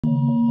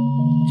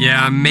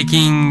Yeah,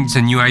 making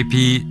the new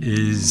IP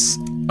is,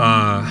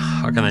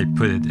 how can I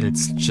put it?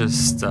 It's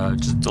just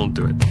don't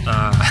do it.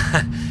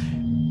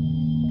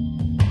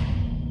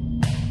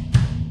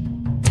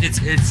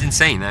 It's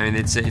insane. I mean,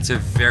 it's a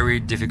very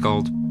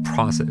difficult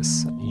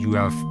process. You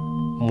have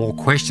more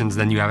questions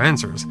than you have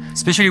answers,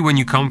 especially when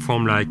you come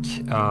from like,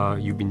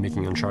 you've been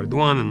making Uncharted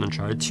 1 and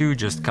Uncharted 2,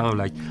 just kind of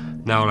like,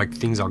 now like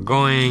things are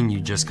going, you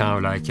just kind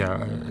of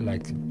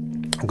like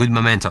good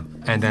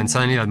momentum, and then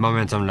suddenly that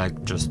momentum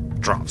like just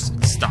drops,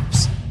 it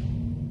stops.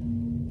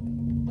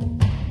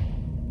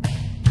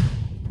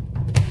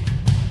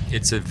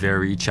 It's a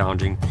very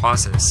challenging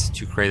process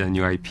to create a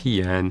new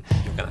IP, and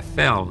you're gonna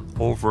fail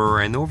over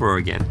and over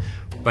again,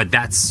 but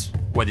that's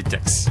what it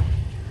takes.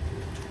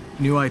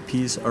 New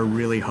IPs are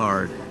really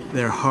hard.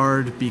 They're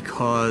hard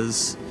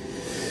because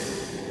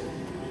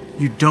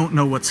you don't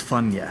know what's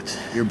fun yet.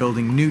 You're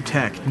building new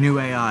tech, new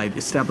AI,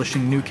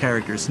 establishing new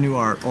characters, new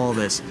art, all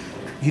this.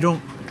 You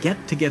don't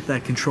get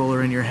that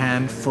controller in your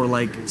hand for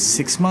like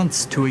 6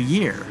 months to a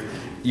year.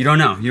 You don't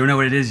know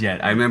what it is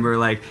yet. I remember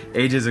like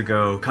ages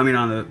ago coming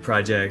on the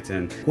project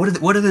and what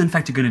are the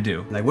Infected gonna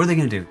do? Like, what are they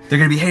gonna do? They're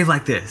gonna behave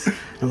like this.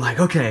 I'm like,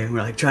 okay,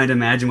 we're like trying to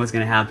imagine what's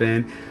gonna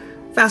happen.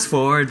 Fast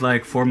forward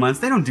like 4 months,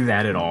 they don't do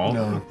that at all.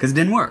 No. Because it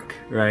didn't work,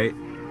 right?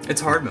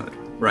 It's hard mode,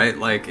 right?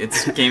 Like,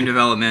 it's game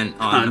development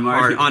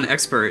on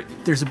expert.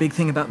 There's a big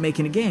thing about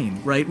making a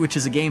game, right? Which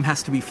is a game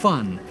has to be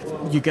fun.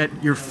 You get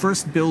your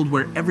first build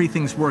where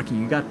everything's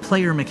working. You got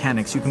player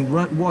mechanics. You can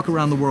walk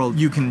around the world.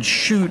 You can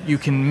shoot. You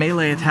can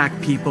melee attack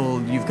people.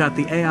 You've got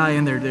the AI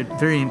in there. They're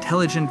very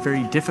intelligent,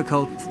 very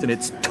difficult, and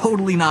it's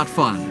totally not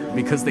fun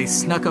because they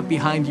snuck up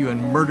behind you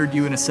and murdered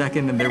you in a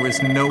second, and there was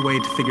no way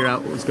to figure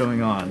out what was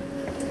going on.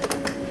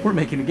 We're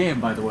making a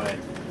game, by the way.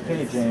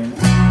 Hey, James.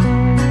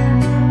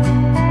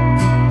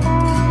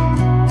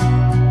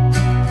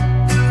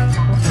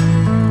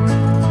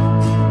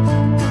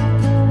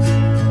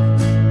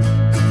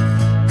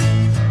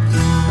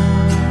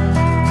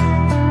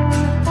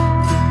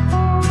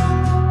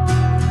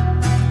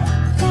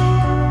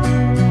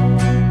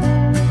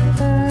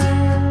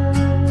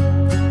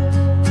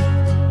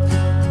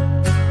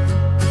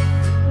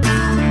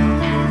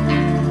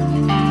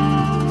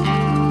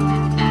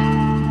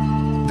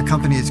 The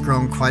company has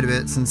grown quite a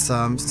bit since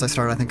I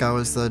started. I think I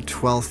was the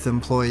 12th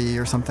employee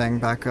or something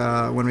back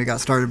when we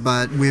got started,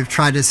 but we've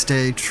tried to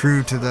stay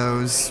true to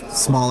those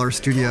smaller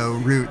studio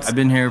roots. I've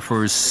been here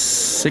for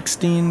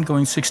 16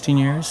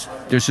 years.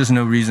 There's just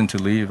no reason to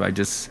leave. I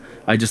just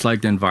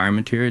like the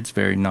environment here. It's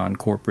very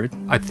non-corporate.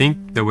 I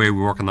think the way we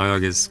work on Naughty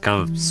Dog is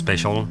kind of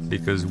special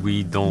because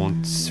we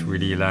don't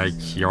really like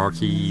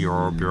hierarchy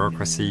or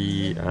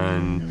bureaucracy,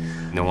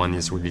 and no one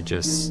is really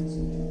just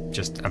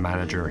a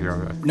manager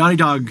here. Naughty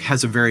Dog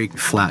has a very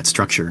flat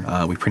structure.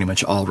 We pretty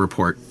much all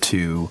report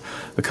to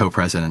the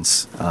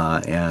co-presidents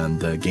and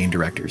the game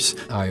directors.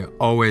 I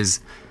always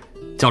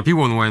tell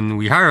people when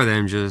we hire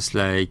them, just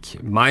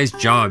like, my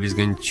job is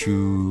going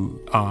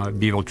to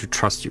be able to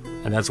trust you,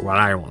 and that's what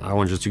I want. I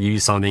want just to give you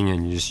something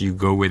and you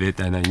go with it,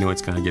 and I know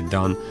it's going to get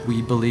done.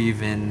 We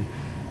believe in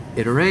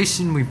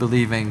iteration, we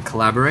believe in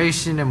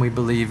collaboration, and we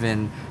believe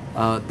in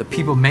the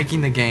people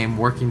making the game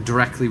working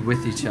directly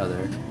with each other.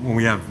 When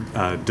we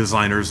have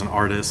designers and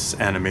artists,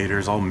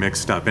 animators all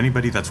mixed up,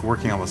 anybody that's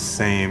working on the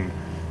same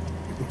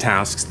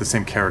tasks, the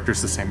same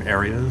characters, the same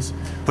areas,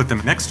 put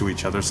them next to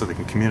each other so they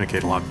can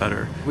communicate a lot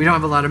better. We don't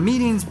have a lot of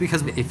meetings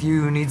because if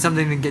you need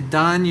something to get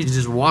done, you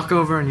just walk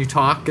over and you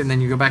talk, and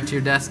then you go back to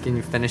your desk and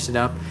you finish it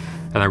up.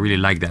 And I really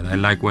like that. I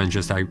like when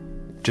I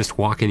just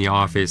walk in the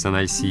office and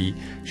I see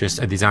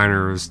just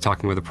designers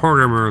talking with the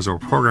programmers or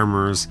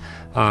programmers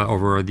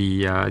over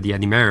the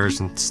animators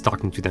and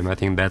talking to them. I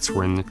think that's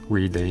when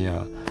really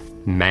the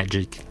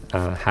magic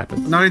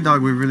happens. Naughty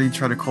Dog, we really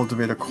try to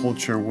cultivate a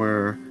culture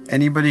where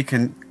anybody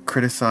can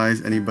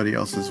criticize anybody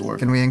else's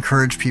work. And we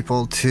encourage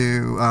people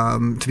to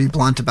be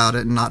blunt about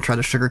it and not try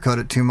to sugarcoat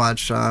it too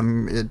much.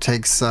 It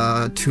takes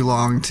too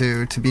long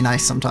to be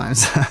nice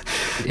sometimes.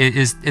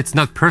 It's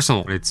not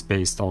personal. It's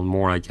based on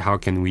more like, how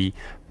can we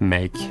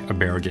make a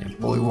better game?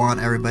 We want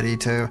everybody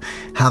to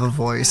have a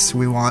voice.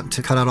 We want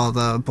to cut out all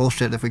the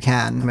bullshit if we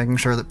can, making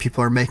sure that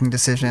people are making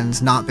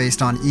decisions not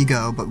based on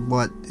ego, but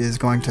what is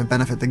going to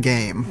benefit the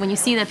game. When you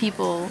see that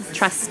people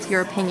trust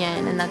your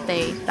opinion and that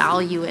they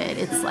value it,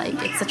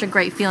 it's such a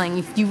great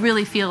feeling. You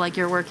really feel like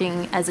you're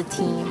working as a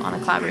team on a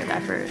collaborative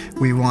effort.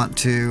 We want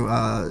to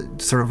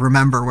sort of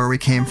remember where we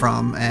came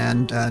from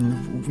and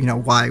you know,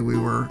 why we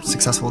were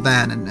successful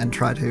then, and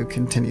try to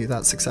continue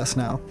that success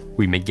now.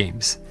 We make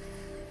games.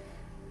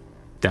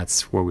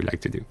 That's what we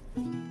like to do.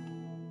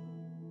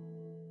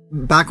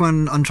 Back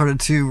when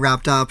Uncharted 2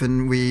 wrapped up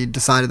and we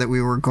decided that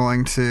we were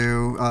going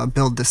to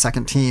build the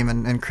second team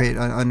and create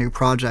a new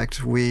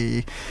project,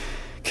 we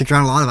kicked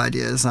around a lot of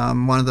ideas.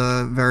 One of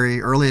the very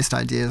earliest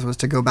ideas was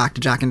to go back to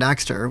Jak and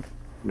Daxter.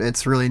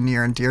 it's really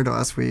near and dear to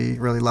us. We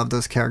really love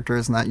those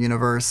characters in that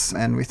universe,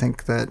 and we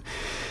think that,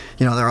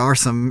 you know, there are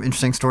some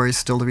interesting stories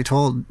still to be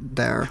told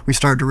there. We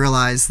started to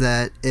realize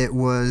that it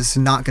was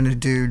not going to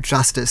do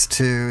justice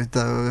to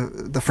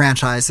the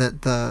franchise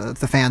that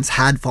the fans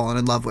had fallen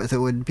in love with. It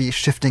would be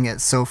shifting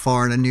it so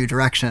far in a new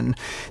direction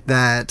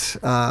that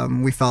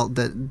we felt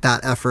that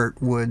that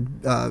effort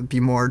would be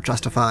more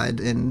justified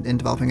in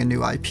developing a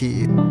new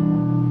IP.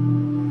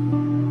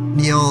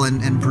 Neil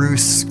and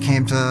Bruce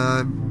came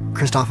to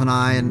Christoph and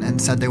I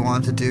and said they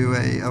wanted to do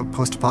a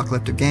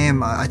post-apocalyptic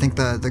game. I think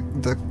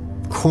the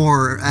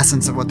core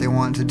essence of what they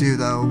wanted to do,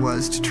 though,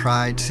 was to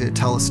try to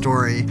tell a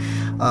story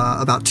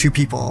about two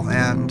people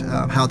and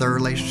how their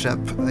relationship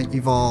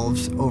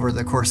evolves over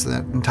the course of the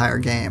entire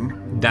game.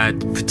 That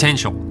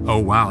potential, oh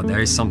wow, there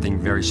is something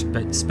very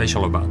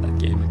special about that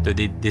game.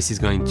 This is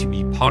going to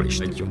be polished.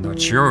 Like, you're not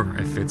sure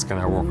if it's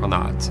gonna work or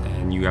not,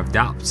 and you have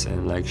doubts.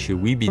 And like, should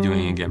we be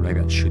doing a game like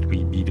that? Should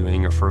we be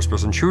doing a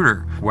first-person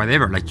shooter?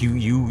 Whatever. Like,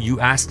 you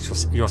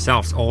ask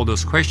yourselves all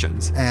those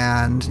questions.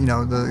 And you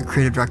know, the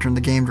creative director and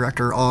the game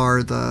director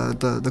are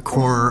the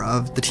core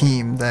of the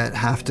team that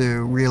have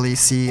to really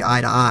see eye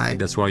to eye.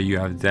 That's why you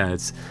have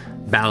that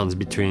balance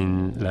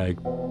between like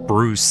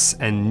Bruce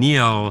and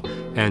Neil,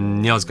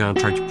 and Neil's gonna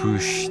try to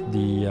push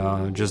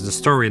the just the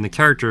story and the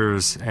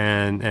characters,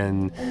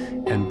 and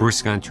Bruce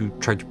is going to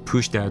try to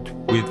push that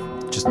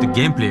with just the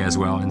gameplay as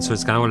well. And so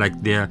it's kind of like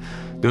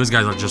those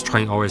guys are just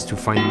trying always to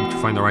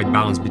find the right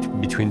balance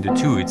between the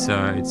two. It's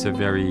a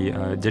very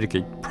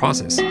delicate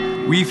process.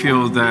 We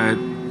feel that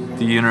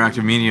the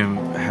interactive medium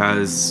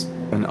has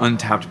an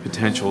untapped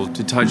potential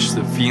to touch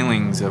the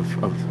feelings of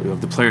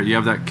the player. You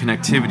have that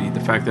connectivity, the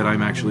fact that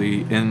I'm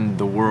actually in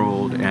the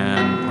world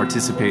and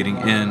participating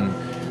in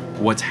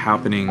what's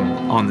happening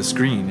on the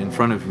screen in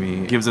front of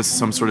me gives us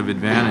some sort of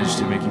advantage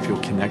to make you feel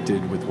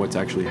connected with what's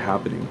actually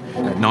happening.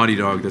 At Naughty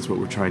Dog, that's what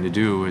we're trying to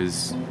do,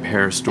 is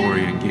pair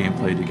story and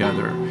gameplay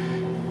together.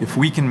 If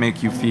we can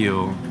make you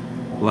feel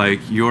like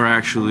you're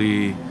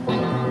actually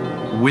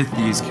with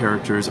these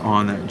characters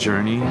on that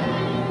journey,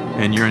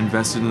 and you're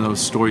invested in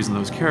those stories and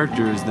those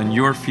characters, then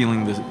you're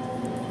feeling,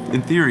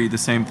 in theory, the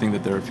same thing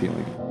that they're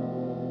feeling.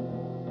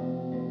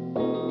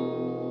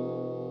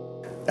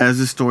 As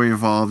the story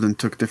evolved and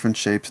took different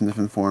shapes and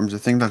different forms, the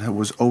thing that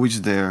was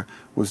always there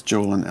was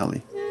Joel and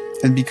Ellie.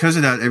 And because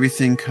of that,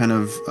 everything kind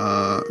of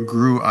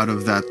grew out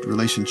of that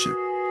relationship.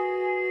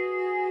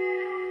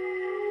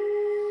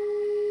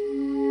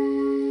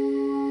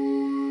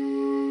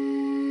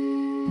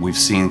 We've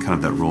seen kind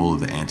of that role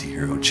of the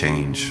anti-hero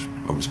change,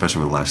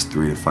 especially over the last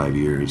 3 to 5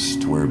 years,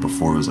 to where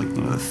before it was like,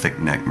 you know, the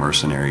thick-neck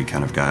mercenary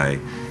kind of guy.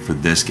 For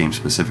this game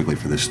specifically,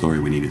 for this story,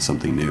 we needed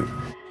something new.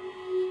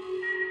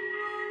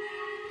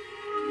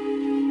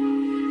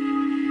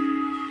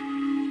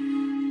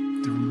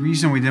 The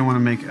reason we didn't want to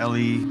make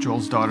Ellie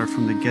Joel's daughter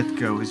from the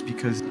get-go is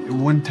because it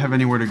wouldn't have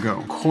anywhere to go.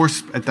 Of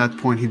course, at that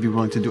point, he'd be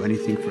willing to do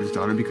anything for his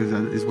daughter because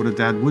that is what a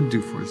dad would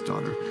do for his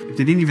daughter.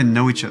 They didn't even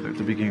know each other at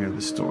the beginning of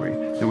the story.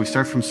 Then we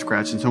start from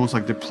scratch. It's almost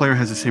like the player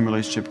has the same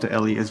relationship to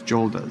Ellie as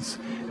Joel does.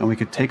 And we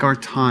could take our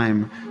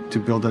time to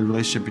build that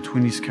relationship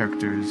between these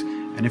characters.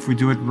 And if we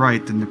do it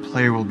right, then the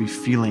player will be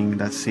feeling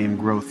that same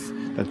growth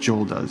that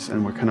Joel does.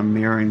 And we're kind of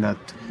mirroring that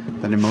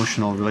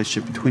emotional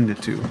relationship between the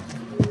two.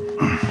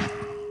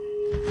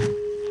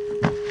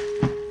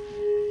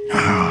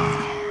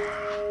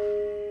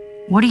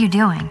 What are you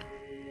doing?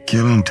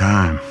 Killing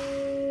time.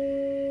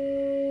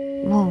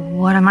 Well,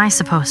 what am I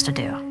supposed to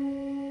do?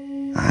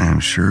 I am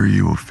sure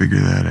you will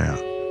figure that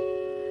out.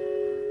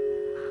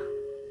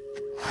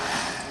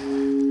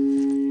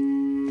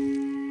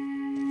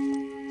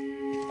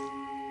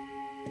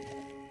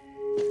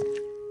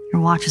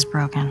 Your watch is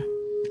broken.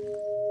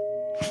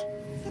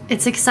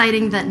 It's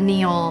exciting that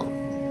Neil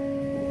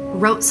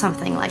wrote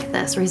something like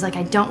this, where he's like,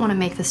 I don't want to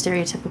make the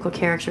stereotypical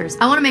characters.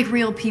 I want to make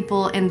real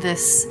people in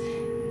this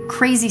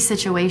crazy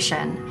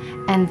situation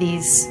and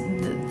these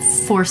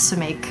forced to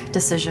make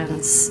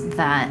decisions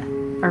that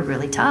are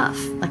really tough.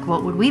 Like,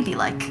 what would we be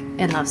like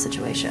in those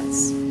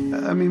situations?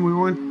 I mean, we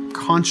weren't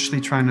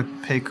consciously trying to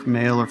pick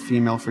male or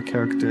female for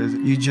characters.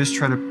 You just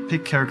try to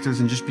pick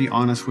characters and just be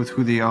honest with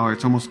who they are.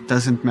 It almost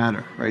doesn't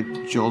matter, right?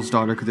 Joel's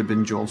daughter could have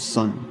been Joel's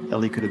son.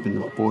 Ellie could have been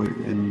the boy,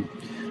 and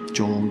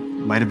Joel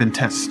might have been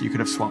Tess. You could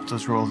have swapped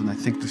those roles, and I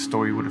think the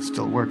story would have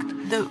still worked.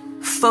 The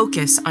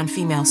focus on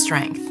female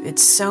strength,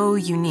 it's so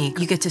unique.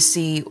 You get to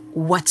see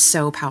what's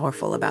so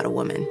powerful about a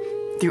woman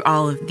through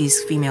all of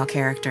these female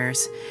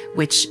characters,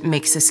 which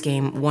makes this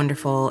game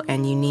wonderful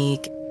and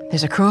unique.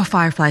 There's a crew of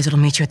Fireflies that'll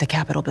meet you at the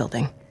Capitol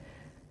building.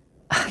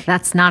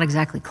 That's not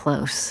exactly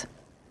close.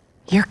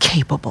 You're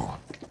capable.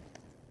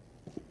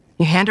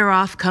 You hand her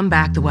off, come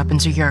back, the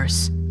weapons are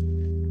yours.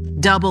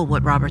 Double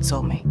what Robert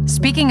sold me.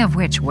 Speaking of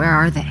which, where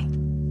are they?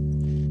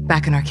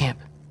 Back in our camp.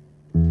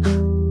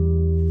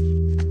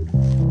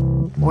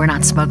 We're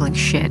not smuggling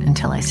shit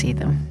until I see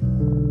them.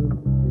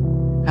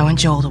 I want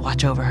Joel to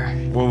watch over her.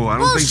 Whoa, I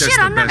don't think that's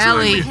the best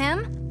Ellie. idea.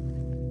 Him?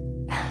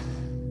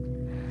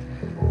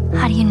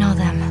 How do you know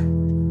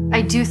them?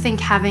 I do think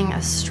having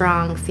a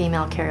strong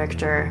female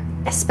character,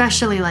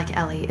 especially like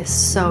Ellie, is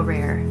so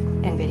rare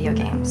in video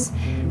games.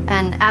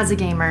 And as a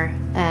gamer,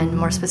 and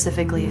more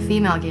specifically a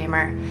female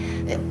gamer,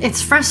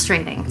 it's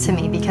frustrating to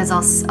me because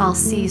I'll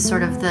see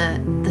sort of the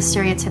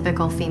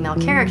stereotypical female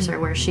character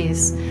where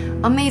she's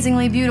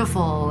amazingly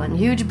beautiful and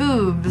huge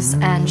boobs,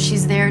 and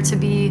she's there to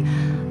be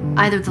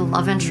either the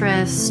love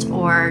interest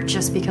or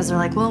just because they're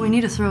like, well, we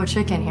need to throw a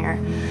chick in here.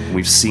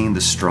 We've seen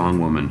the strong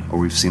woman or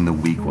we've seen the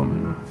weak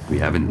woman. We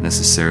haven't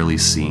necessarily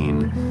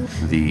seen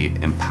the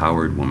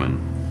empowered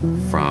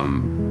woman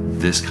from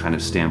this kind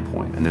of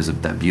standpoint. And there's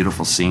that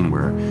beautiful scene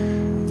where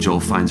Joel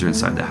finds her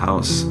inside the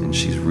house and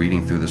she's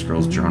reading through this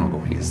girl's journal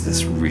going, is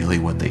this really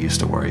what they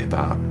used to worry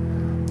about?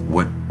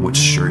 What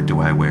shirt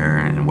do I wear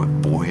and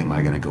what boy am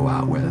I going to go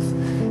out with?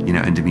 You know,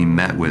 and to be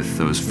met with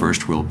those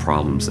first world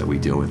problems that we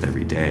deal with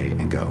every day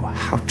and go,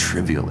 how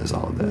trivial is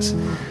all of this?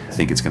 I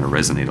think it's going to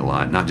resonate a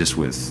lot, not just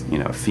with, you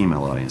know, a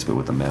female audience, but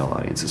with a male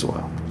audience as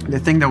well. The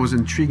thing that was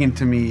intriguing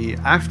to me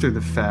after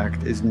the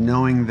fact is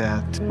knowing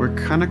that we're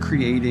kind of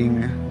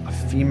creating a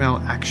female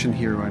action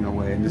hero in a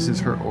way, and this is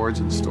her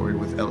origin story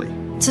with Ellie.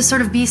 To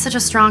sort of be such a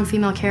strong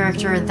female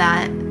character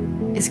that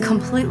is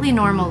completely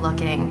normal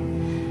looking,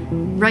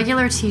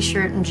 regular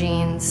t-shirt and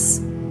jeans,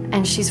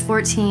 and she's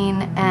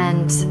 14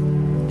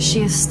 and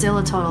she is still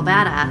a total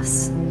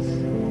badass,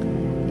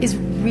 is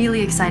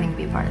really exciting to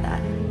be a part of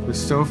that.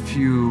 There's so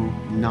few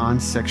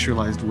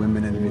non-sexualized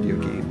women in video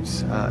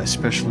games,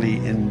 especially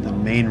in the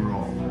main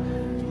role,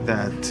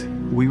 that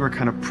we were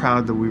kind of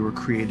proud that we were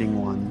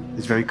creating one.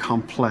 It's very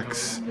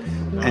complex,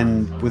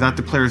 and without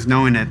the players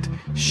knowing it,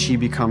 she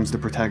becomes the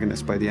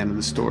protagonist by the end of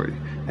the story.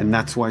 And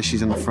that's why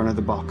she's in the front of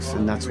the box,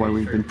 and that's why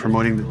we've been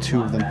promoting the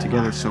two of them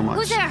together so much.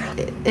 Who's there?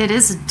 It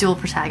is a dual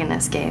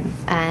protagonist game,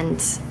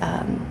 and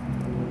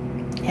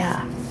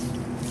yeah,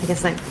 I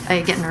guess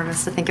I get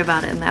nervous to think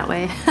about it in that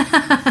way.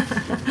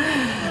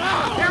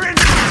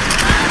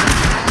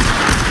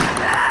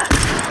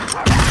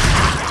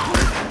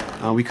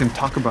 We couldn't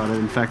talk about it.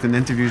 In fact, in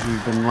interviews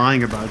we've been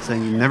lying about it,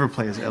 saying you never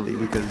play as Ellie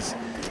because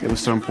it was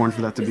so important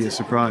for that to be a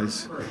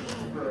surprise.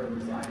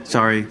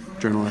 Sorry,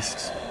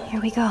 journalists. Here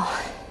we go.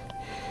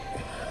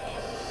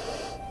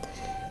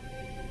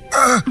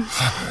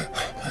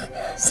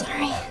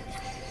 Sorry.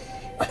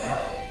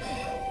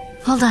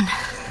 Well done.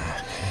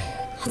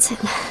 That's it.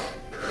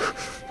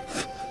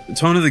 The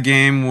tone of the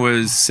game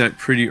was set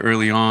pretty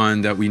early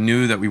on that we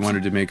knew that we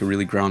wanted to make a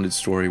really grounded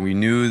story. We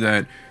knew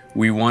that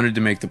we wanted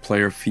to make the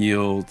player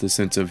feel the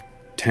sense of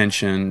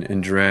tension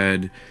and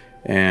dread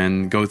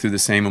and go through the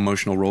same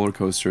emotional roller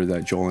coaster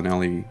that Joel and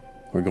Ellie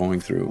were going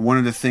through. One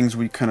of the things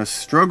we kind of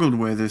struggled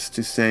with is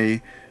to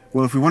say,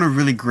 well, if we want to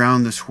really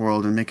ground this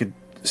world and make it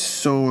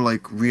so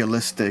like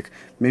realistic,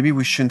 maybe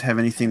we shouldn't have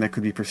anything that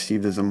could be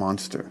perceived as a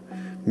monster.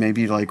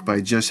 Maybe like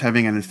by just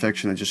having an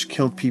infection that just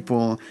killed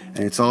people,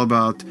 and it's all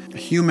about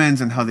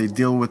humans and how they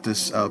deal with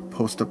this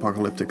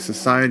post-apocalyptic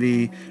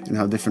society and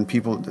how different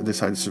people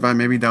decide to survive.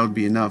 Maybe that would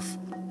be enough.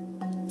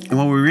 And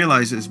what we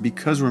realize is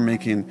because we're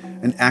making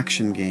an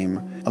action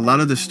game, a lot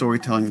of the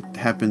storytelling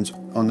happens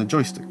on the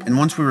joystick. And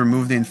once we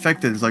remove the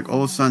infected, it's like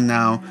all of a sudden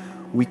now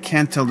we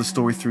can't tell the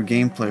story through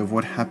gameplay of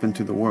what happened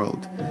to the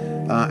world.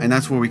 And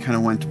that's where we kind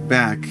of went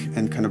back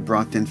and kind of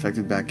brought the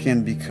infected back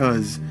in,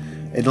 because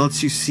it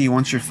lets you see,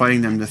 once you're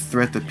fighting them, the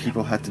threat that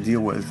people had to deal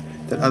with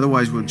that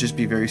otherwise would just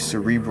be very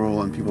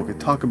cerebral and people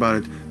could talk about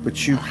it,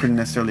 but you couldn't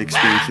necessarily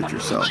experience it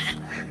yourself.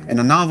 In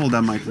a novel,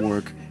 that might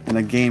work. In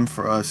a game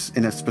for us,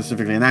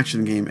 specifically an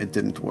action game, it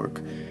didn't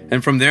work.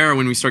 And from there,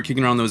 when we start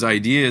kicking around those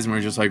ideas, and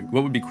we're just like,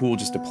 what would be cool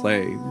just to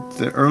play?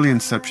 The early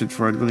inception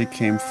for it really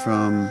came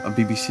from a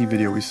BBC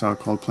video we saw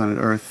called Planet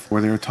Earth,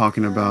 where they were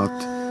talking about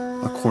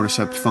a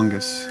cordyceps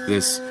fungus.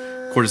 This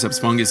cordyceps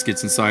fungus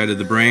gets inside of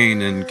the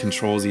brain and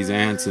controls these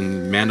ants,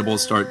 and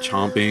mandibles start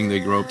chomping,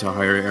 they grow up to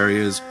higher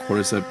areas,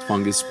 cordyceps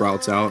fungus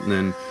sprouts out, and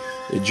then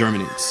it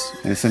germinates.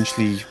 And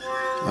essentially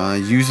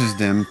uses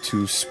them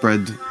to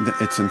spread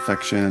its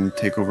infection and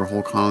take over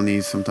whole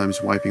colonies,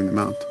 sometimes wiping them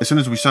out. As soon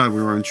as we saw it,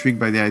 we were intrigued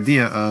by the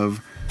idea of,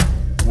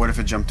 what if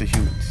it jumped to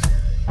humans?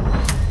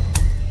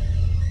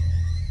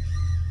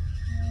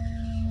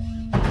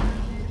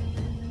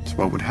 So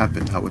what would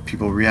happen? How would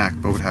people react?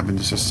 What would happen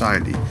to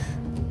society?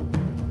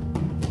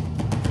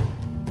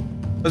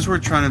 As we're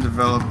trying to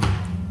develop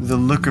the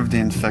look of the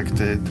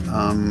infected,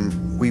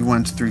 we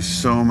went through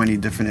so many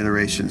different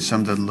iterations.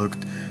 Some that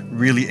looked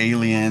really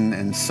alien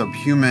and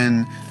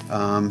subhuman,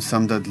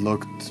 some that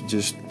looked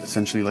just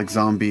essentially like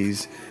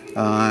zombies,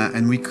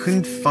 and we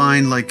couldn't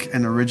find like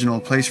an original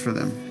place for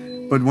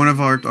them. But one of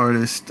our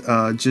artists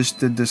just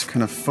did this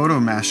kind of photo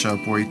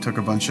mashup where he took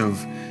a bunch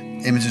of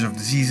images of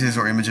diseases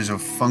or images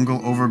of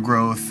fungal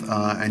overgrowth,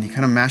 and he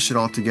kind of mashed it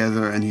all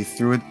together and he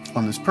threw it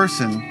on this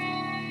person.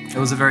 It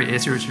was a very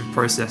iterative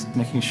process,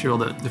 making sure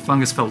that the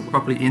fungus felt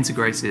properly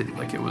integrated,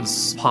 like it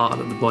was part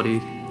of the body,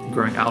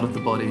 growing out of the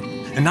body.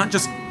 And not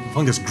just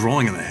fungus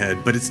growing in the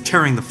head, but it's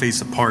tearing the face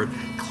apart,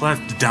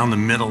 cleft down the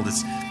middle,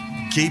 this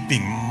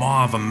gaping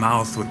maw of a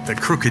mouth with the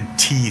crooked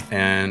teeth.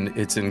 And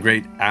it's in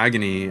great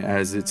agony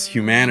as its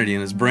humanity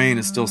and its brain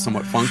is still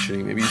somewhat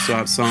functioning. Maybe you still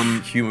have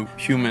some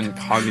human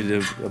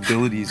cognitive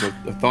abilities or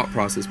thought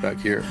process back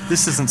here.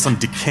 This isn't some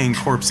decaying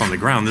corpse on the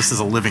ground. This is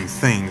a living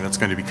thing that's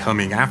going to be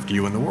coming after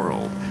you in the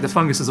world. The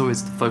fungus is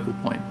always the focal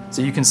point.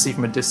 So you can see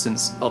from a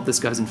distance, oh, this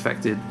guy's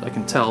infected. I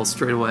can tell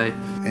straight away.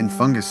 In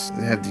fungus,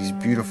 they have these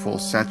beautiful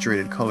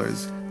saturated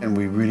colors, and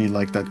we really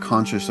like that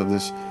conscious of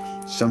this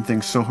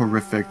something so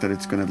horrific that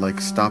it's going to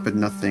like stop at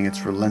nothing.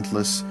 It's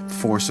relentless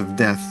force of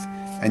death,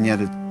 and yet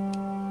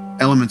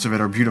elements of it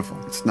are beautiful.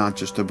 It's not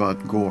just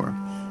about gore.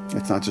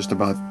 It's not just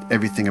about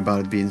everything about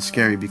it being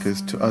scary,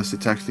 because to us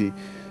it's actually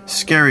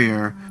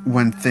scarier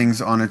when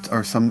things on it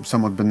are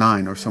somewhat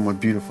benign or somewhat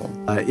beautiful.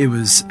 It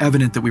was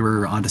evident that we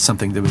were onto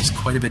something that was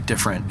quite a bit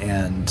different,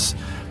 and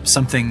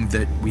something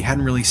that we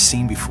hadn't really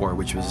seen before,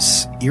 which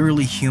was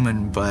eerily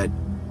human but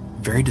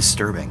very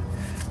disturbing.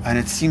 And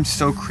it seemed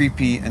so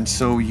creepy and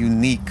so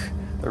unique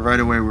that right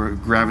away we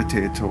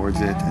gravitated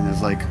towards it, and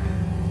it's like,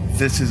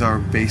 this is our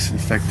base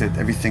infected.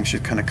 Everything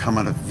should kind of come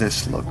out of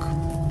this look.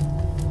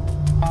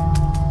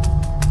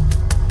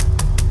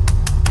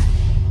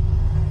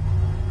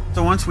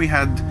 So once we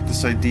had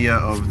this idea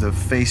of the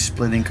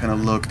face-splitting kind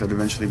of look that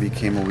eventually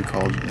became what we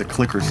called the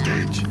clicker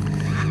stage.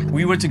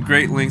 We went to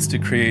great lengths to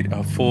create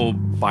a full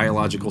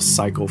biological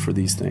cycle for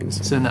these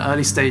things. So in the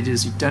early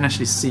stages, you don't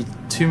actually see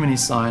too many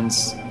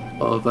signs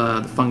of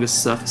the fungus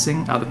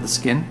surfacing out of the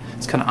skin.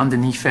 It's kind of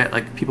underneath it,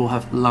 like people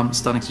have lumps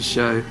starting to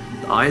show.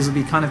 The eyes will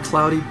be kind of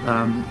cloudy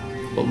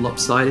or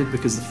lopsided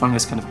because the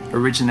fungus kind of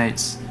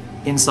originates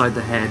inside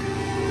the head.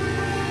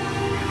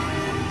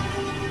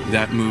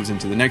 That moves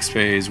into the next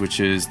phase, which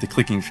is the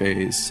clicking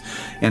phase.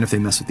 And if they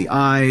mess with the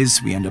eyes,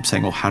 we end up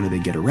saying, well, how do they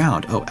get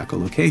around? Oh,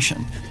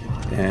 echolocation.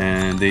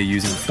 And they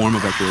use a form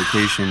of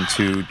echolocation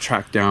to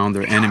track down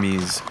their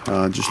enemies.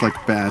 Just like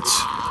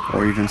bats,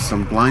 or even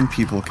some blind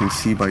people can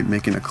see by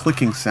making a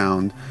clicking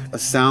sound, a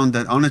sound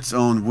that on its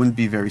own wouldn't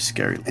be very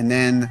scary. And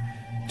then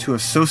to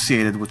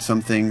associate it with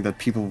something that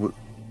people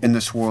in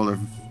this world are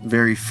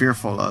very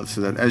fearful of,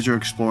 so that as you're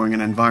exploring an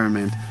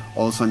environment,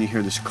 all of a sudden you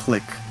hear this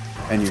click,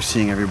 and you're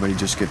seeing everybody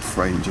just get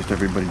frightened, just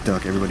everybody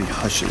duck, everybody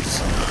hushes.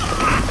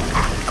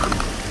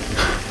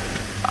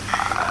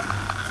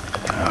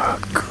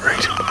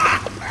 Great.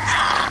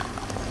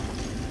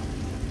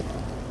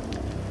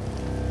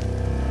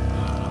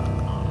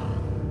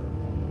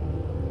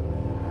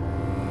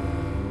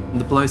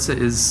 The bloater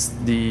is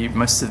the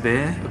most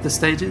severe of the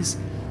stages.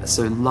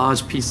 So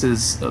large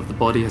pieces of the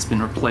body has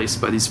been replaced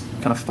by these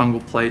kind of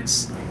fungal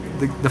plates.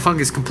 The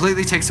fungus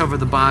completely takes over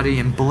the body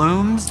and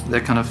blooms.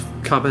 They're kind of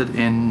covered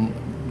in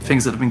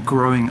things that have been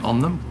growing on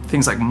them.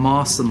 Things like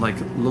moss and like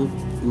little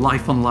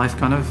life on life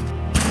kind of.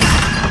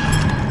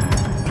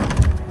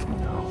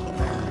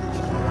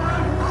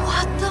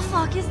 What the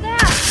fuck is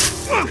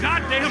that? Oh,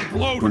 goddamn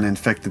bloat! When an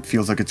infected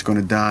feels like it's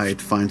going to die, it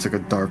finds like a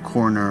dark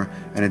corner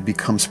and it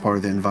becomes part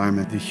of the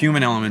environment. The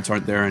human elements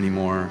aren't there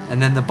anymore.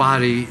 And then the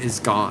body is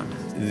gone.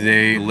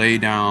 They lay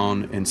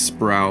down and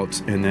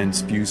sprout and then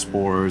spew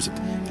spores.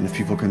 And if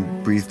people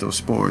can breathe those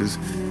spores,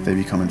 they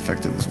become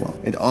infected as well.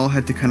 It all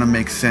had to kind of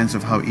make sense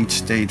of how each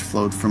stage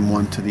flowed from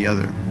one to the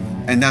other.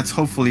 And that's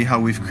hopefully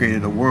how we've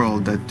created a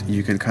world that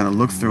you can kind of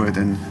look through it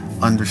and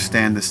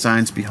understand the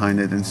science behind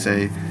it and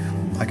say,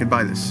 I could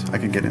buy this, I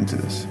could get into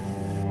this.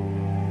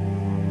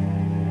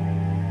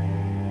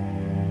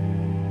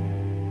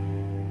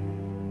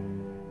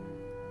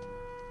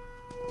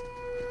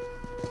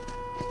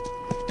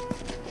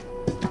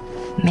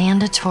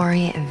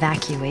 Mandatory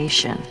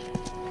evacuation.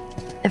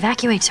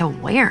 Evacuate to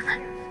where?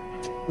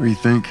 What do you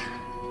think?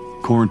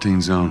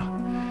 Quarantine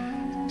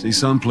zone. See,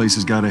 some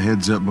places got a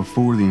heads up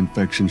before the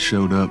infection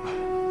showed up.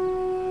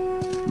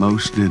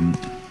 Most didn't.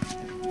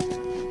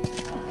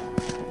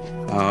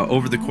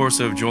 Over the course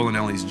of Joel and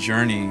Ellie's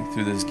journey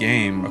through this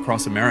game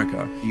across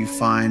America, you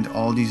find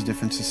all these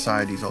different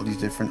societies, all these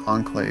different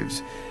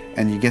enclaves,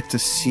 and you get to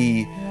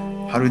see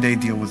how do they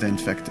deal with the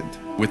infected.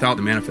 Without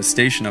the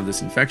manifestation of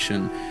this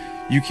infection,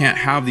 you can't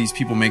have these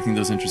people making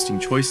those interesting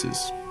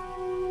choices.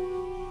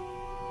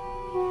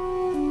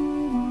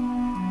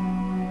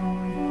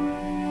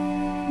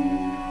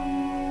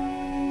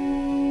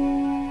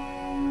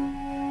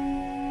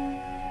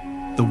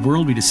 The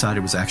world we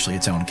decided was actually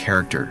its own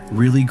character,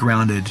 really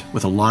grounded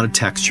with a lot of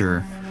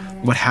texture.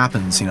 What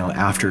happens,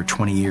 after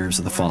 20 years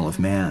of the fall of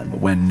man,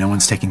 when no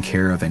one's taking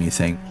care of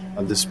anything?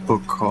 This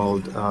book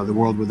called The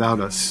World Without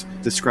Us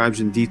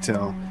describes in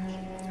detail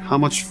how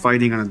much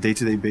fighting on a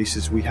day-to-day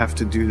basis we have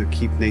to do to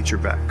keep nature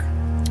back.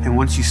 And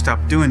once you stop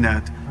doing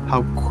that,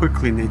 how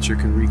quickly nature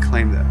can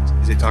reclaim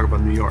that. They talk about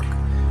New York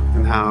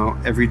and how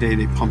every day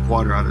they pump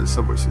water out of the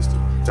subway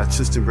system. That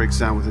system breaks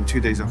down. Within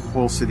 2 days, a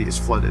whole city is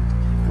flooded.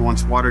 And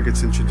once water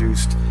gets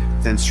introduced,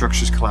 then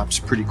structures collapse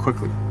pretty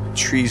quickly.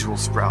 Trees will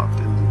sprout,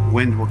 and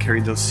wind will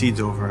carry those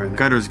seeds over, and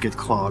gutters get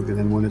clogged. And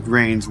then when it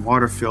rains,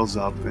 water fills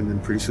up, and then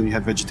pretty soon you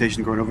have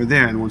vegetation growing over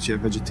there. And once you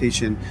have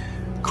vegetation,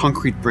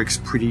 concrete breaks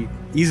pretty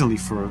easily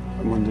for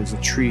when there's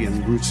a tree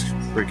and roots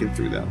breaking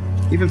through that.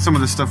 Even some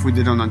of the stuff we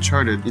did on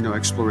Uncharted, you know,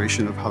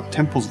 exploration of how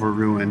temples were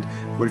ruined.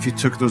 What if you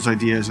took those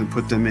ideas and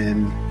put them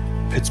in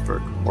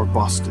Pittsburgh or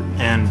Boston?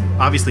 And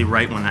obviously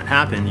right when that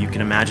happened, you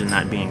can imagine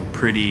that being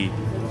pretty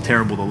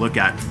terrible to look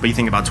at. But you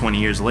think about 20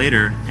 years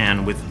later,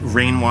 and with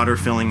rainwater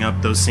filling up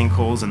those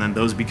sinkholes and then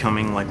those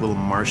becoming like little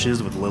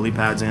marshes with lily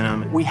pads in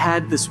them. We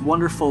had this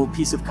wonderful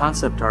piece of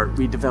concept art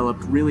we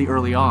developed really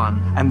early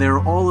on, and there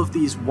are all of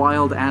these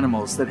wild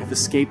animals that have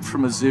escaped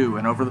from a zoo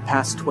and over the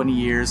past 20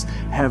 years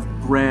have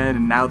bred,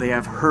 and now they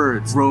have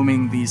herds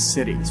roaming these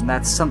cities. And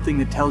that's something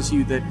that tells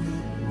you that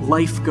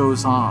life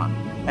goes on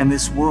and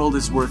this world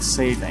is worth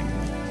saving.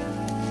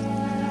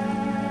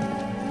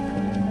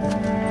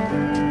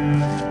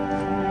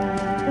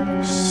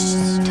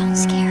 Don't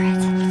scare it.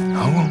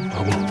 I won't.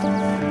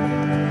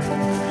 What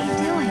are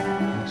you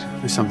doing?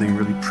 There's something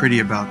really pretty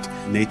about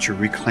nature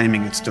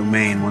reclaiming its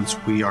domain once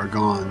we are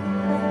gone.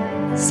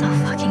 So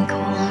fucking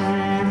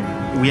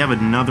cool. We have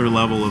another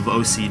level of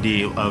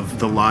OCD of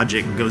the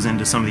logic goes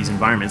into some of these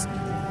environments.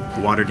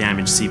 Water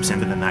damage seeps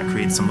in, and then that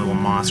creates some little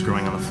moss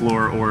growing on the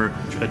floor, or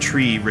a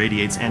tree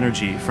radiates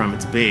energy from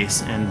its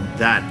base, and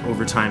that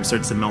over time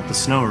starts to melt the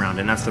snow around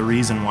it. And that's the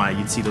reason why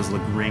you'd see those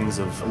like rings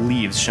of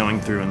leaves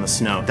showing through in the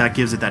snow. That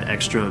gives it that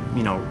extra,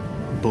 you know,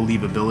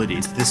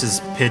 believability. This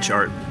is pitch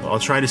art. I'll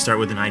try to start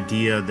with an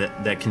idea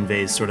that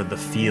conveys sort of the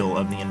feel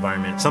of the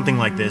environment. Something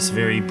like this,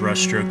 very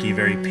brushstrokey,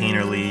 very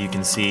painterly. You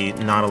can see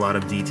not a lot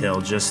of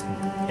detail, just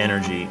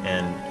energy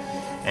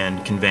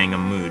and conveying a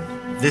mood.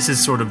 This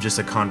is sort of just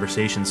a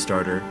conversation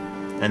starter,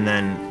 and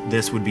then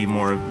this would be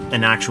more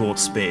an actual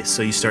space.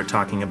 So you start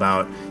talking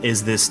about,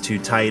 is this too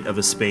tight of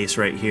a space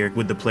right here?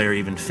 Would the player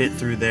even fit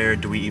through there?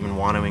 Do we even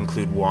want to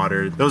include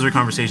water? Those are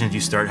conversations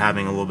you start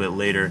having a little bit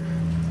later.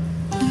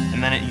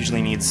 And then it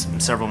usually needs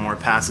several more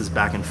passes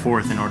back and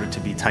forth in order to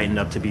be tightened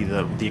up to be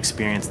the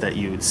experience that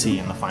you would see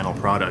in the final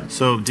product.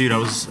 So, dude, I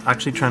was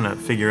actually trying to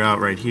figure out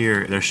right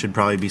here, there should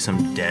probably be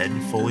some dead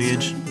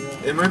foliage.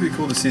 It might be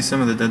cool to see some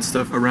of the dead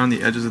stuff around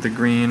the edges of the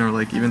green, or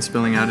like even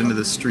spilling out into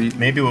the street.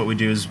 Maybe what we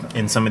do is,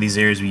 in some of these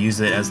areas, we use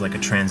it as like a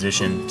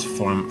transition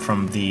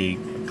from the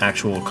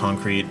actual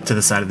concrete to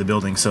the side of the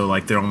building. So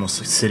like they're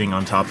almost sitting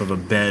on top of a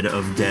bed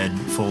of dead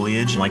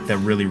foliage, like that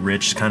really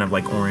rich kind of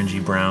like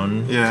orangey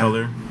brown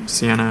color.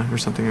 Sienna or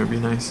something would be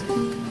nice.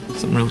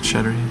 Something real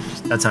cheddary.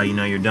 That's how you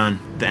know you're done.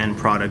 The end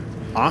product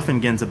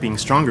often ends up being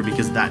stronger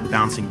because that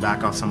bouncing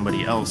back off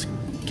somebody else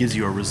gives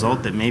you a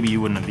result that maybe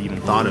you wouldn't have even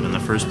thought of in the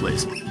first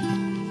place.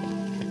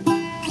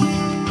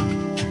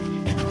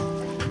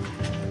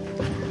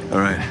 All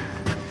right,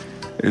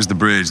 here's the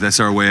bridge. That's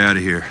our way out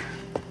of here.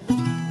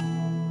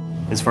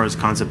 As far as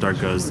concept art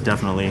goes,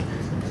 definitely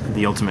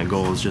the ultimate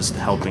goal is just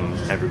helping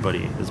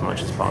everybody as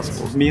much as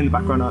possible. Me and the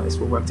background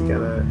artist will work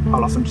together.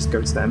 I'll often just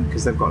go to them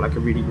because they've got like a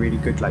really, really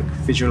good like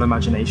visual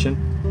imagination.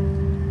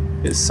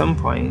 At some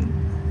point,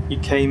 you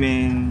came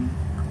in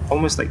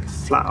almost like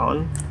flat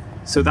on.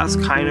 So that's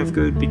kind of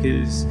good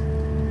because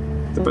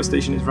the bus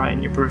station is right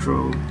in your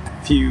peripheral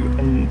view,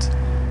 and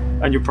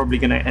you're probably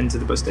going to enter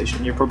the bus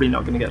station. You're probably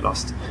not going to get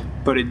lost.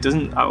 But it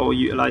doesn't at all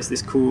utilize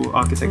this cool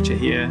architecture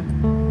here,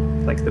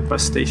 like the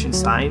bus station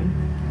sign.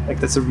 Like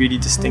that's a really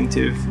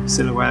distinctive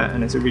silhouette,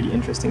 and it's a really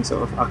interesting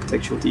sort of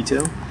architectural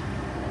detail.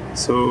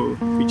 So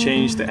we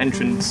changed the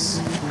entrance.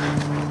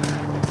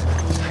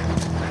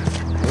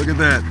 Look at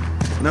that.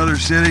 Another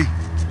city,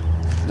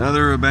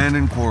 another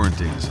abandoned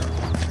quarantine zone.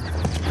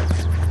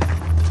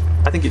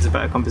 I think it's a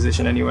better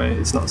composition anyway.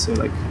 It's not so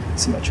like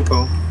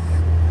symmetrical.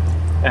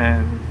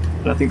 And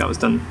I think that was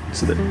done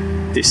so that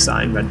this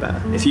sign read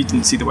better. If you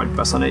didn't see the word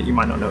bus on it, you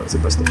might not know it's a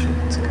bus station.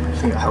 So I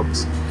think that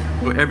helps.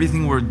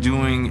 Everything we're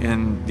doing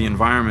in the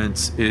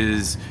environments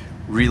is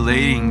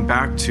relating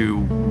back to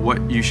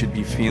what you should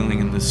be feeling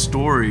in the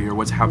story or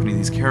what's happening to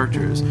these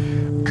characters. So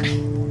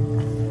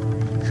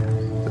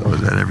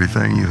is that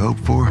everything you hoped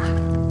for?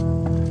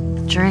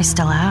 Jury's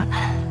still out.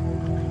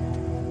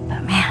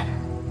 But man,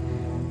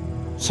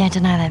 can't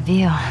deny that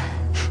view.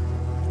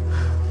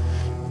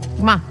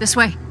 Come on, this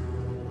way.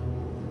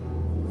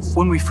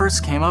 When we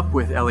first came up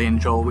with Ellie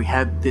and Joel, we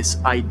had this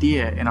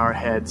idea in our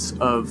heads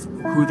of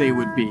who they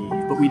would be,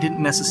 but we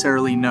didn't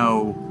necessarily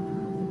know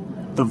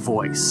the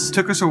voice. It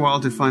took us a while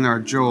to find our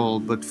Joel,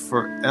 but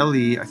for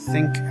Ellie, I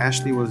think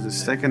Ashley was the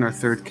second or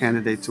third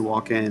candidate to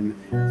walk in,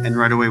 and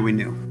right away we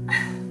knew.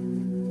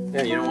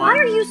 Yeah, you know Why what?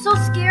 are you so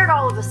scared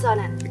all of a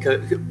sudden?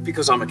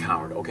 Because I'm a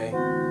coward, okay?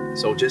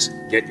 So just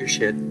get your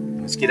shit.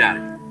 Let's get out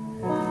of here.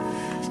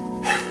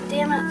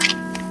 Damn it.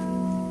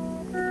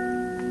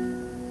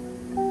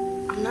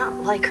 I'm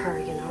not like her,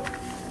 you know.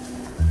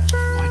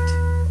 What?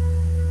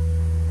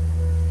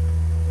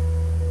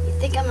 You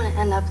think I'm gonna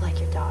end up like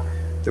your daughter?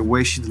 The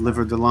way she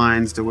delivered the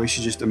lines, the way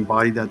she just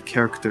embodied that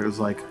character is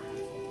like,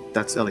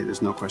 that's Ellie,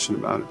 there's no question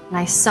about it. And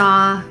I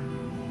saw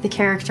the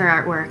character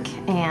artwork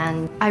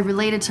and I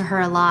related to her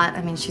a lot.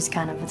 I mean, she's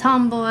kind of a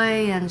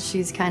tomboy and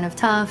she's kind of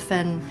tough,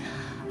 and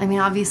I mean,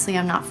 obviously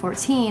I'm not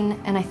 14,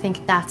 and I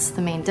think that's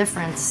the main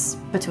difference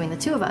between the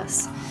two of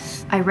us.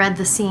 I read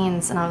the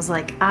scenes and I was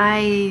like,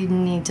 I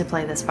need to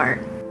play this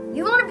part.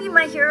 You want to be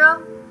my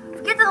hero?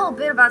 Forget the whole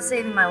bit about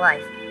saving my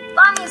life.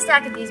 Buy me a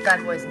stack of these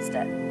bad boys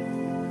instead.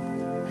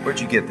 Where'd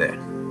you get that?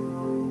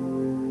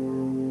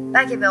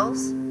 Back at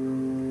Bill's.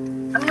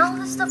 I mean, all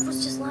this stuff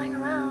was just lying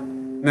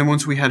around. Then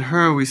once we had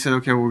her, we said,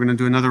 okay, we're going to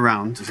do another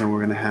round. So we're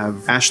going to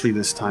have Ashley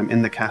this time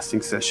in the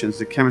casting sessions.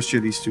 The chemistry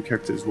of these two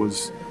characters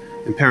was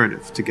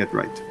imperative to get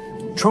right.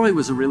 Troy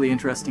was a really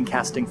interesting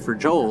casting for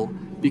Joel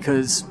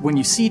because when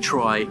you see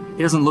Troy,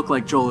 he doesn't look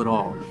like Joel at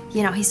all.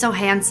 You know, he's so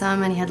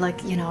handsome and he had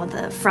like, you know,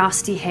 the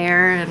frosty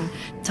hair and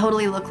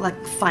totally looked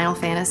like Final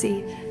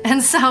Fantasy.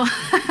 And so...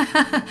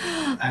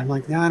 I'm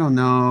like, yeah, I don't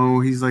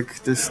know. He's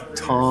like this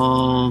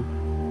tall,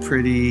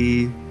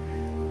 pretty...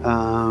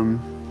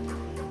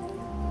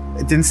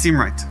 It didn't seem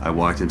right. I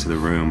walked into the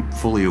room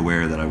fully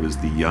aware that I was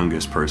the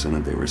youngest person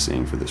that they were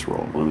seeing for this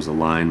role. There was a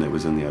line that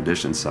was in the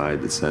audition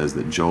side that says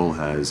that Joel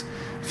has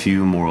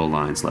few moral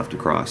lines left to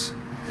cross.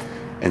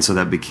 And so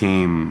that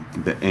became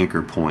the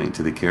anchor point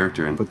to the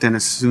character. But then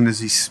as soon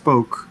as he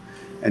spoke,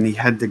 and he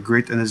had the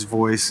grit in his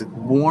voice.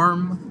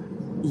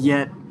 Warm,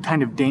 yet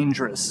kind of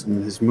dangerous.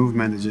 And his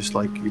movement is just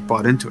like, you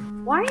bought into it.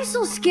 Why are you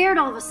so scared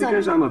all of a sudden?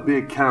 Because I'm a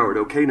big coward,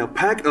 okay? Now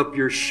pack up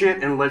your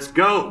shit and let's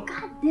go.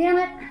 God damn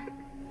it.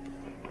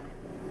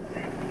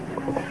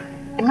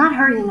 I'm not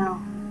her, you know.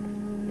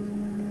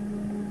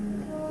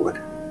 What?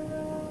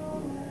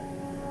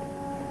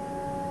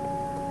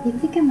 You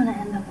think I'm gonna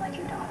end up like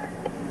your daughter?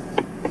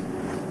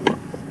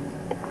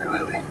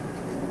 Lily,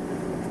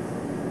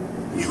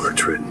 you are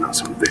treading on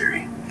some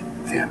very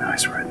thin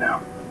ice right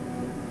now.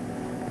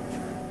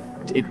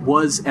 It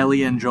was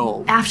Ellie and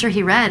Joel. After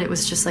he read, it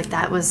was just like,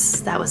 that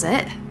was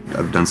it.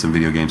 I've done some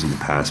video games in the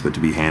past, but to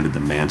be handed the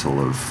mantle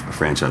of a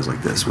franchise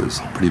like this was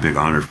a pretty big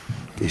honor.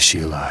 Is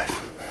she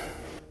alive?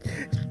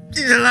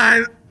 She's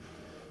alive.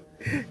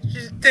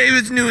 She's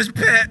David's newest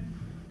pet.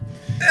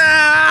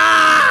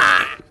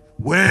 Ah!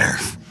 Where?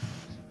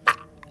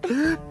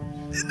 In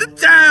the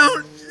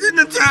town. She's in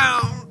the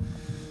town.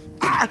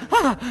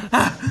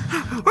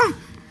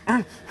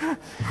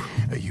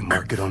 You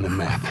mark it on the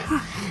map.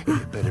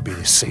 It better be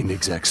the same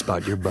exact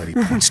spot your buddy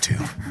points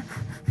to.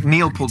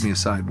 Neil pulled me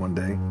aside one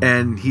day,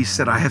 and he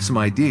said, I have some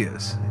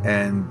ideas.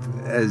 And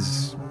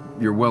as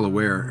you're well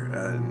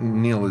aware,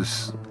 Neil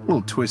is a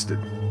little twisted.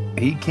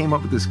 He came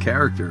up with this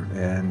character,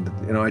 and,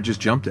 you know, I just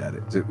jumped at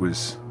it. It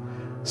was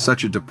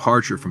such a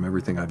departure from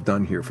everything I've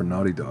done here for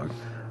Naughty Dog,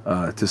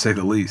 to say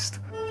the least.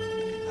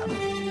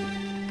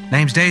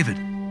 Name's David.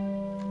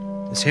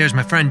 This here's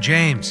my friend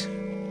James.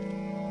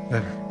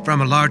 We're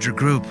from a larger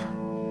group.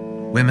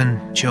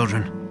 Women,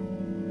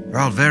 children. We're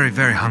all very,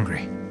 very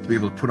hungry. To be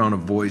able to put on a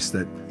voice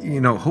that,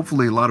 you know,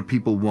 hopefully a lot of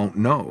people won't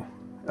know,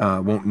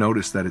 won't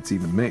notice that it's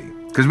even me.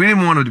 Because we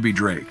didn't want it to be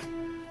Drake.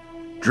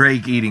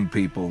 Drake eating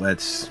people,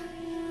 that's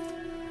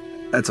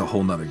a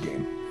whole nother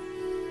game.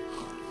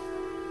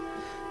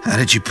 How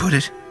did you put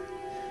it?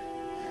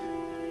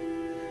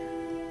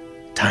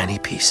 Tiny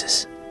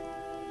pieces.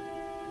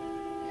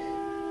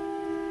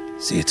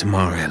 See you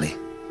tomorrow, Ellie.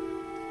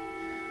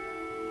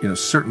 You know,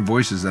 certain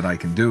voices that I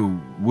can do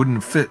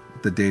wouldn't fit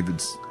the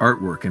David's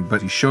artwork, but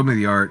he showed me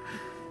the art,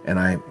 and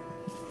I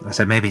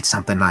said maybe it's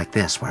something like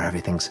this, where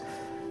everything's,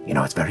 you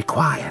know, it's very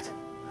quiet.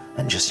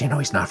 And just, you know,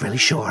 he's not really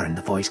sure, and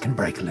the voice can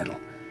break a little.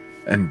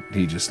 And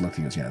he just looked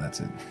and goes, yeah, that's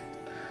it.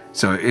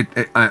 So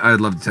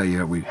I'd love to tell you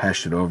how we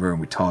hashed it over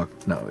and we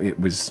talked. No, it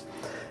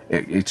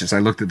just, I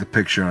looked at the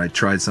picture and I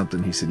tried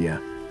something. He said, yeah.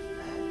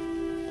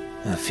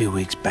 A few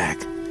weeks back,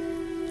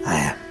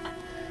 I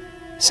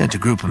sent a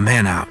group of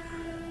men out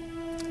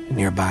a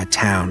nearby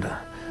town to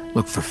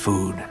look for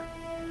food.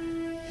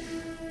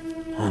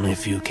 Only a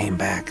few came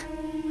back.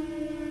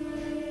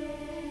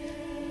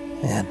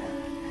 And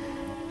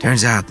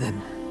turns out that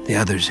the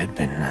others had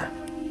been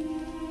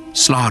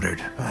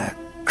slaughtered by a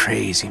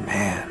crazy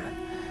man.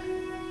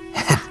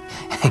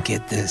 And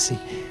get this,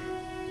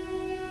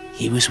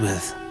 he was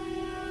with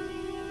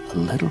a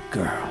little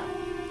girl.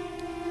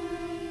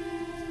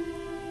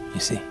 You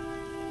see,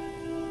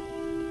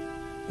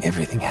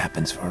 everything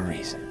happens for a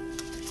reason.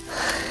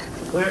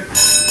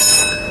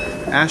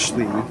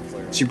 Ashley,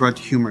 she brought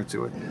humor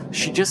to it.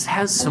 She just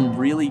has some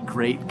really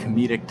great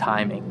comedic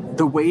timing.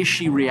 The way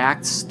she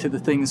reacts to the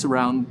things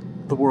around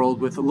the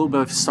world with a little bit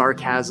of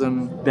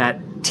sarcasm,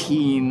 that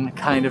teen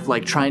kind of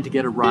like trying to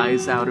get a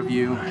rise out of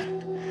you.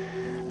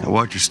 Now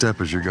watch your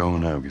step as you're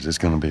going out, because it's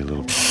going to be a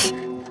little...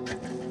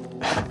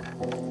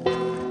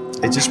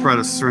 It just brought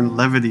a certain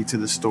levity to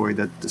the story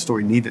that the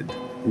story needed.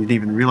 You didn't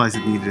even realize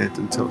it needed it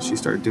until she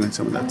started doing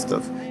some of that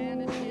stuff.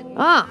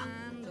 Oh,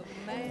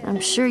 I'm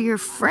sure your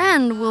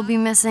friend will be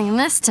missing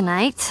this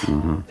tonight.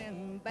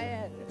 Mm-hmm.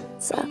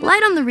 It's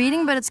light on the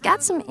reading, but it's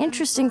got some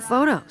interesting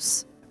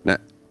photos. Now,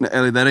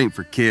 Ellie, that ain't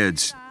for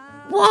kids.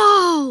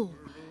 Whoa!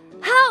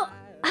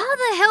 How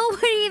the hell would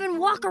he even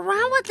walk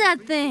around with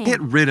that thing?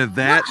 Get rid of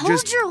that. Well,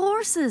 hold your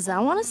horses. I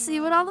want to see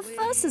what all the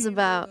fuss is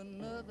about.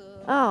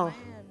 Oh,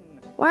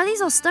 why are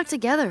these all stuck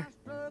together?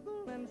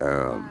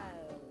 I'm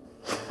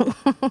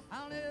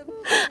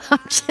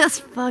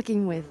just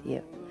fucking with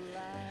you.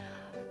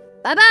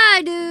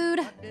 Bye-bye,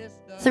 dude.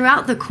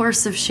 Throughout the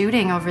course of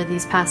shooting over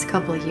these past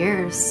couple of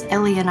years,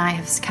 Ellie and I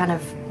have kind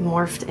of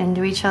morphed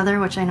into each other,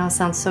 which I know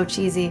sounds so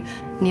cheesy.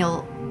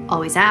 Neil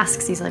always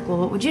asks, he's like, well,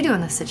 what would you do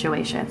in this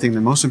situation? I think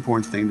the most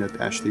important thing that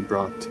Ashley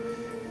brought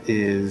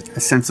is a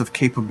sense of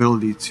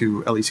capability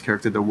to Ellie's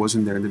character that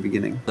wasn't there in the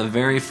beginning. The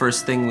very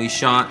first thing we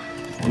shot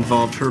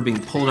involved her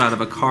being pulled out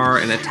of a car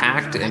and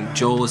attacked, and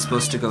Joel was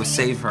supposed to go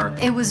save her.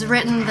 It was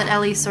written that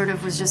Ellie sort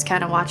of was just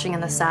kind of watching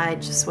on the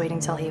side, just waiting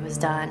till he was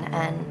done,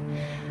 and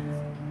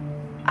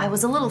I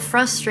was a little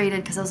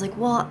frustrated because I was like,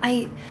 well,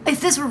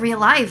 if this were real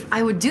life,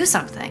 I would do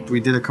something. We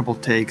did a couple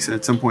takes, and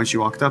at some point she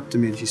walked up to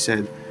me and she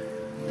said,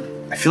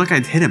 I feel like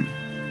I'd hit him.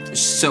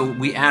 So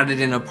we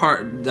added in a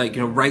part, like,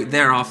 right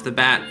there off the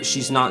bat,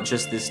 she's not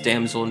just this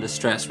damsel in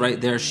distress.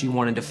 Right there, she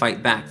wanted to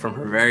fight back from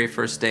her very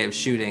first day of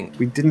shooting.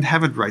 We didn't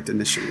have it right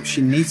initially. She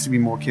needs to be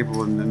more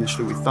capable than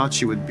initially we thought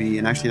she would be,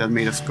 and actually that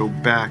made us go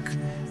back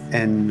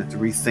and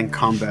rethink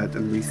combat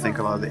and rethink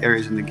a lot of the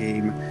areas in the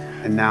game,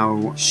 and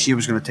now she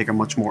was going to take a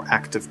much more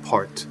active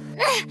part.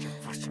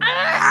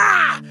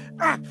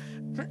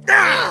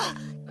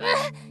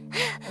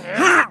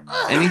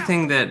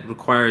 Anything that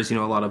requires, a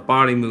lot of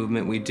body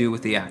movement, we do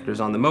with the actors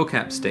on the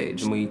mocap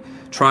stage. And we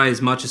try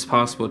as much as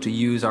possible to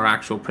use our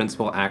actual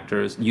principal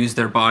actors, use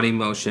their body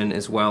motion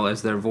as well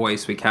as their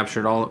voice. We capture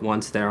it all at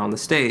once there on the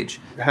stage.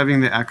 Having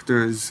the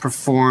actors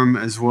perform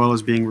as well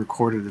as being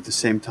recorded at the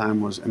same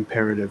time was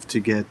imperative to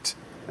get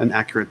an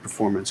accurate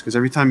performance. Because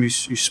every time you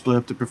split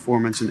up the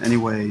performance in any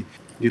way,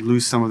 you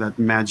lose some of that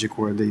magic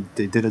where they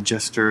did a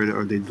gesture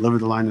or they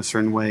delivered the line a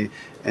certain way.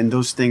 And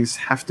those things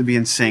have to be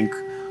in sync,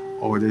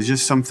 or there's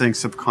just something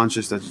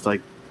subconscious that's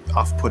like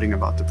off-putting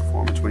about the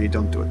performance when you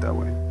don't do it that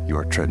way. You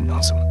are treading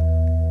on some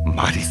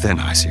mighty thin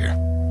ice here.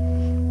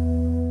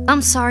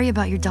 I'm sorry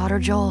about your daughter,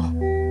 Joel,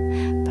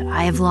 but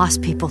I have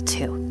lost people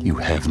too. You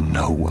have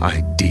no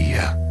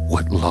idea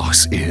what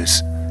loss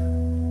is.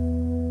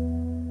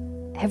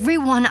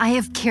 Everyone I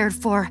have cared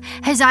for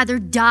has either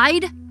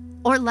died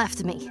or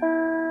left me.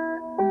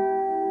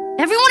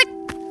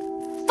 Everyone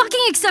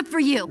fucking except for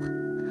you.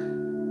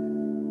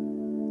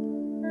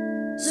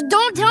 So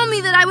don't tell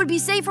me that I would be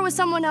safer with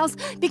someone else,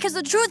 because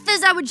the truth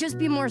is I would just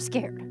be more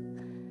scared.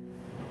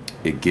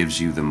 It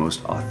gives you the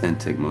most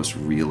authentic, most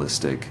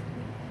realistic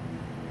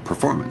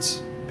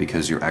performance,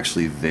 because you're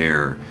actually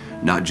there,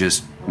 not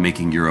just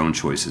making your own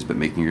choices, but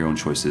making your own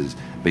choices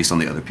based on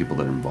the other people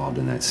that are involved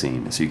in that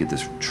scene. So you get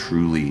this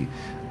truly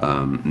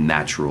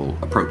natural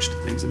approach to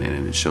things, and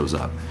it shows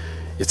up.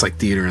 It's like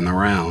theater in the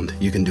round.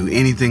 You can do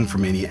anything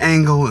from any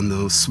angle, and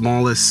the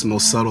smallest,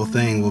 most subtle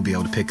thing we'll be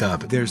able to pick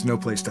up. There's no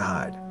place to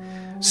hide.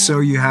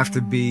 So you have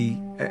to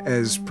be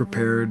as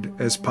prepared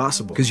as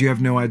possible, because you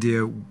have no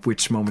idea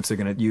which moments they're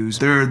going to use.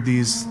 There are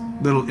these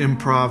little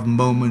improv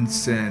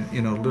moments and,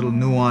 little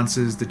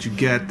nuances that you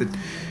get that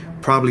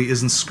probably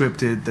isn't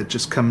scripted, that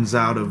just comes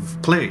out of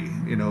play,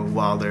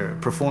 while they're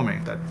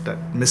performing.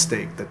 That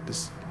mistake that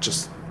is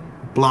just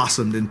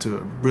blossomed into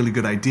a really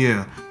good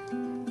idea.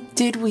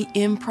 Did we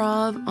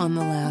improv on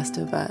The Last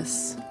of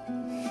Us?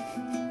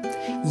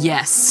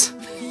 Yes.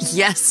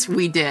 Yes,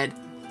 we did.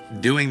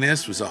 Doing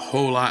this was a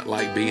whole lot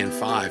like being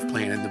 5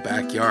 playing in the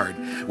backyard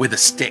with a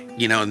stick,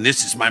 and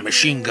this is my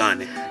machine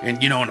gun,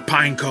 and and a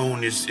pine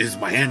cone is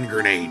my hand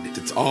grenade.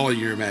 It's all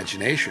your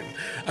imagination.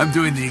 I'm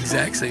doing the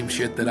exact same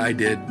shit that I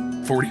did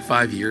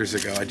 45 years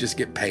ago. I just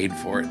get paid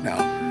for it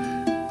now.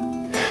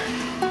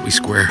 We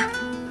square.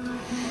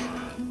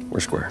 We're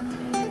square.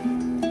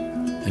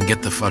 And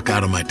get the fuck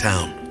out of my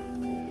town.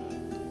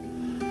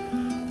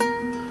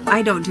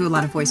 I don't do a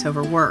lot of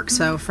voiceover work,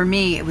 so for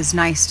me it was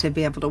nice to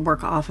be able to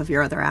work off of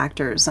your other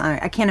actors.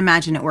 I can't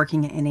imagine it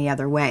working any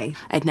other way.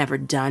 I'd never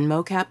done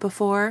mocap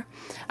before.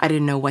 I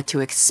didn't know what to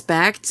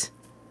expect.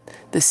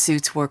 The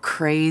suits were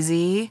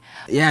crazy.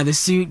 Yeah, the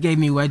suit gave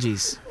me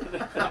wedgies.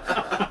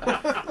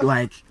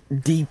 Like,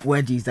 deep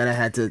wedgies that I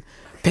had to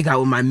pick out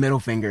with my middle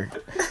finger.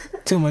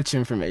 Too much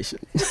information.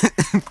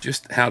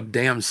 Just how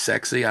damn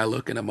sexy I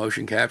look in a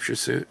motion capture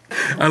suit.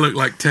 I look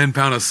like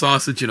 10-pound of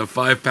sausage in a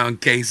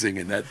 5-pound casing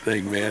in that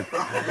thing, man.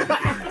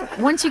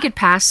 Once you get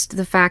past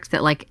the fact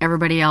that like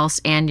everybody else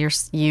and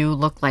you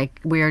look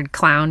like weird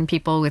clown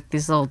people with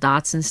these little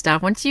dots and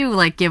stuff, once you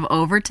like give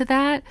over to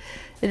that,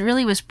 it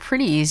really was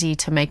pretty easy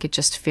to make it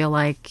just feel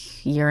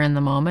like you're in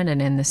the moment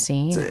and in the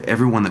scene.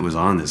 Everyone that was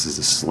on this is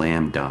a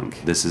slam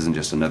dunk. This isn't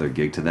just another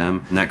gig to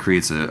them, and that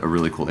creates a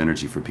really cool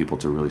energy for people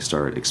to really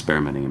start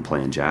experimenting and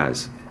playing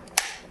jazz.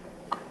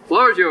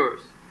 Floor is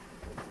yours.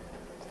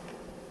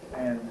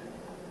 And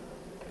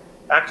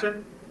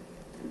action.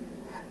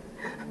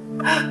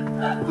 Get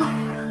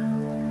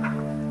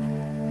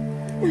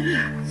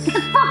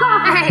the fuck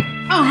off her! Hey!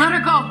 Oh, let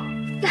her go!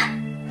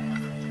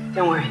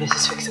 Don't worry, this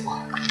is fixable.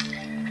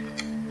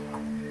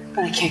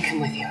 But I can't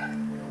come with you.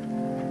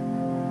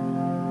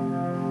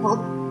 Well,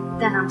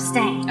 then I'm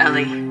staying.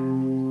 Ellie,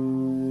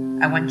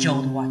 I want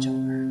Joel to watch over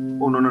her.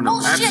 Oh, no.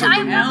 Bullshit,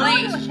 I'm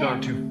Ellie! not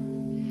going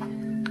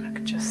to. I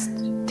could just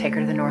take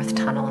her to the North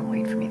Tunnel and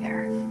wait for me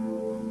there.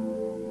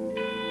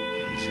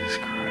 Jesus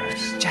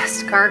Christ.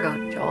 Just cargo,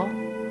 Joel.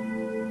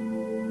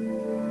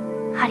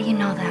 How do you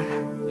know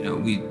them? You know,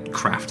 we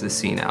craft the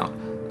scene out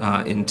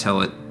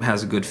until it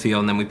has a good feel,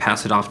 and then we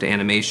pass it off to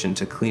animation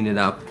to clean it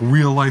up.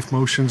 Real life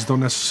motions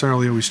don't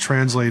necessarily always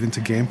translate into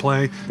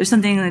gameplay. There's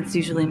something that's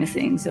usually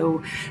missing,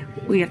 so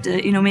we have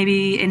to, you know,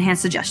 maybe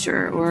enhance the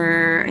gesture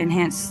or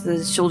enhance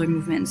the shoulder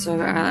movements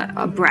or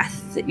a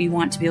breath that you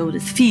want to be able to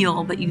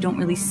feel, but you don't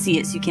really see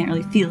it, so you can't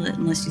really feel it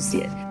unless you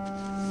see it.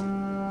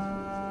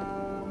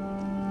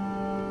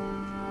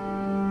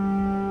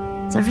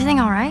 Is everything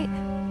all right?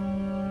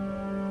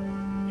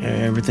 Yeah,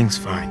 everything's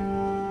fine.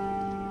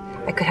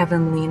 I could have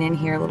him lean in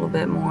here a little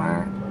bit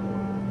more,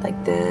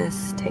 like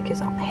this, take his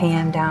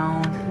hand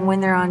down. When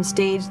they're on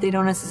stage, they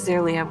don't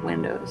necessarily have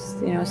windows,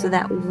 you know, so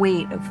that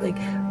weight of like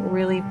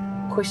really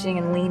pushing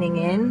and leaning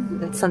in,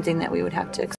 that's something that we would have to